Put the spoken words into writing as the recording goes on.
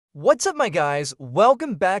What's up my guys,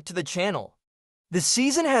 welcome back to the channel. The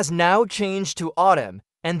season has now changed to autumn,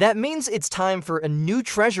 and that means it's time for a new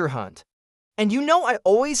treasure hunt. And you know I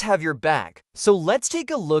always have your back, so let's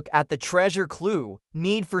take a look at the treasure clue,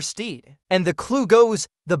 Need for Steed. And the clue goes,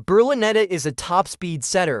 the Berlinetta is a top speed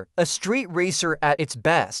setter, a street racer at its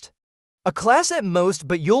best. A class at most,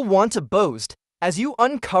 but you'll want to boast as you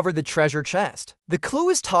uncover the treasure chest. The clue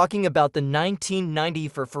is talking about the 1990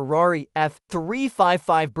 Ferrari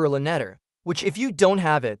F355 Berlinetta, which if you don't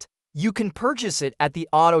have it, you can purchase it at the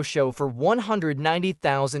auto show for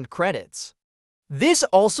 190,000 credits. This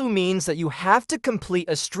also means that you have to complete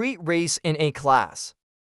a street race in a class.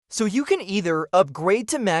 So you can either upgrade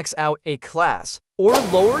to max out a class, or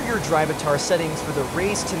lower your drivatar settings for the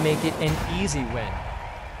race to make it an easy win.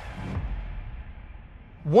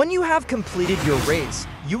 When you have completed your race,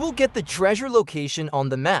 you will get the treasure location on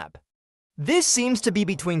the map. This seems to be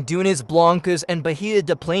between Dunas Blancas and Bahia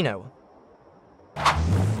de Plano.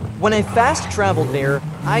 When I fast traveled there,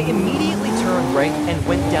 I immediately turned right and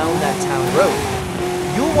went down that town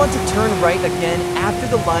road. You'll want to turn right again after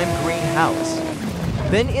the lime green house.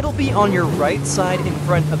 Then it'll be on your right side in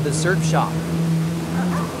front of the surf shop.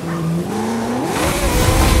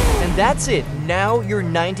 And that's it, now you're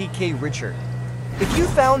 90k richer. If you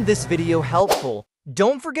found this video helpful,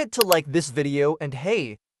 don't forget to like this video and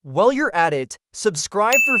hey, while you're at it,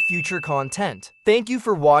 subscribe for future content. Thank you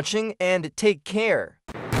for watching and take care.